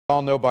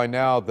All know by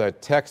now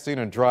that texting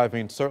and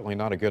driving certainly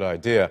not a good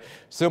idea.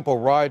 Simple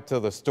ride to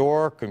the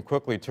store can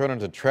quickly turn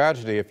into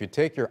tragedy if you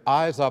take your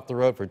eyes off the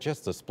road for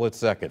just a split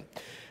second.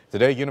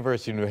 Today,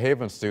 University of New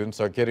Haven students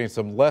are getting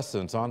some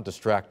lessons on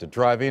distracted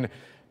driving.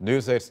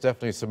 News 8's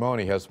Stephanie Simone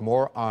has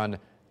more on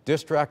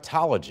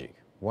Distractology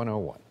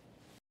 101.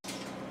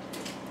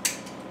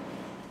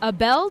 A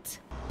belt,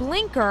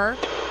 blinker,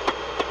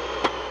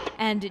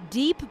 and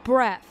deep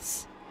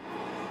breaths.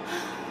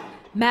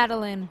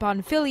 Madeline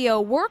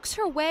Bonfilio works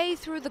her way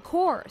through the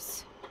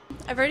course.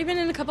 I've already been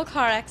in a couple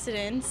car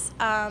accidents.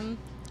 I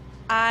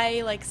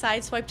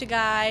sideswiped a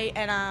guy,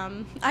 and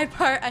I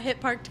hit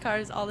parked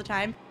cars all the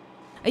time.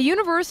 A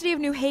University of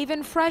New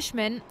Haven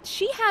freshman,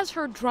 she has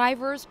her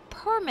driver's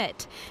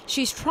permit.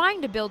 She's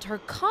trying to build her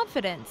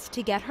confidence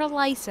to get her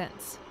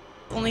license.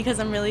 Only because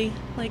I'm really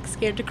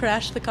scared to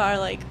crash the car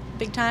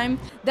big time.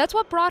 That's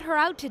what brought her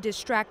out to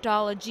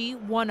Distractology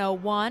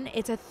 101.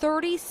 It's a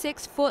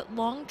 36-foot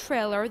long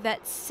trailer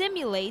that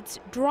simulates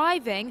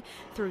driving.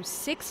 Through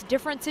 6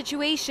 different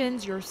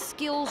situations, your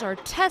skills are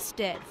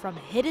tested, from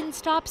hidden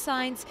stop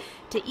signs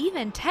to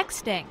even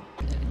texting.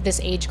 This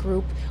age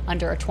group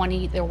under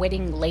 20, they're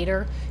waiting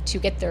later to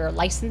get their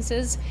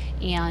licenses,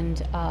 and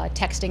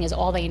texting is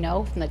all they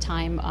know from the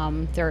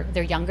time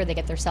they're younger. They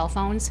get their cell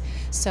phones,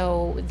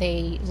 so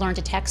they learn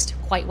to text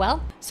quite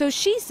well. So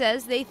she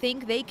says they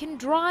think they can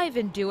drive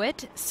and do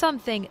it,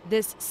 something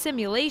this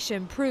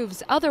simulation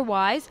proves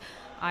otherwise.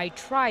 I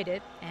tried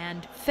it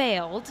and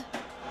failed.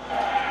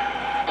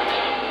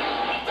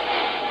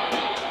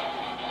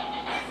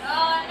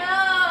 Oh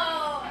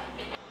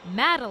no!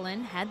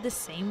 Madeline had the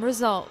same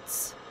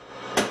results.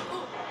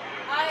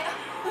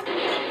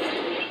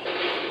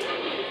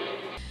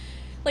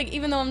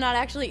 Even though I'm not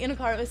actually in a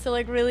car, it was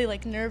still really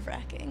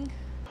nerve-wracking.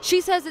 She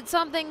says it's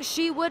something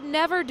she would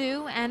never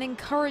do and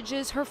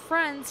encourages her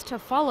friends to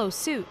follow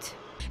suit.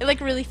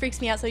 It really freaks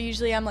me out, so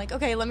usually I'm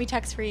okay, let me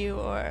text for you,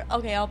 or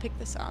okay, I'll pick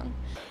the song.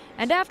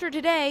 And after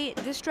today,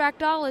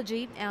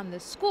 Distractology and the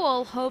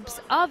school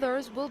hopes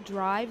others will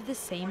drive the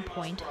same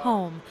point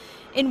home.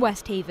 In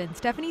West Haven,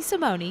 Stephanie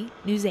Simone,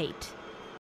 News 8.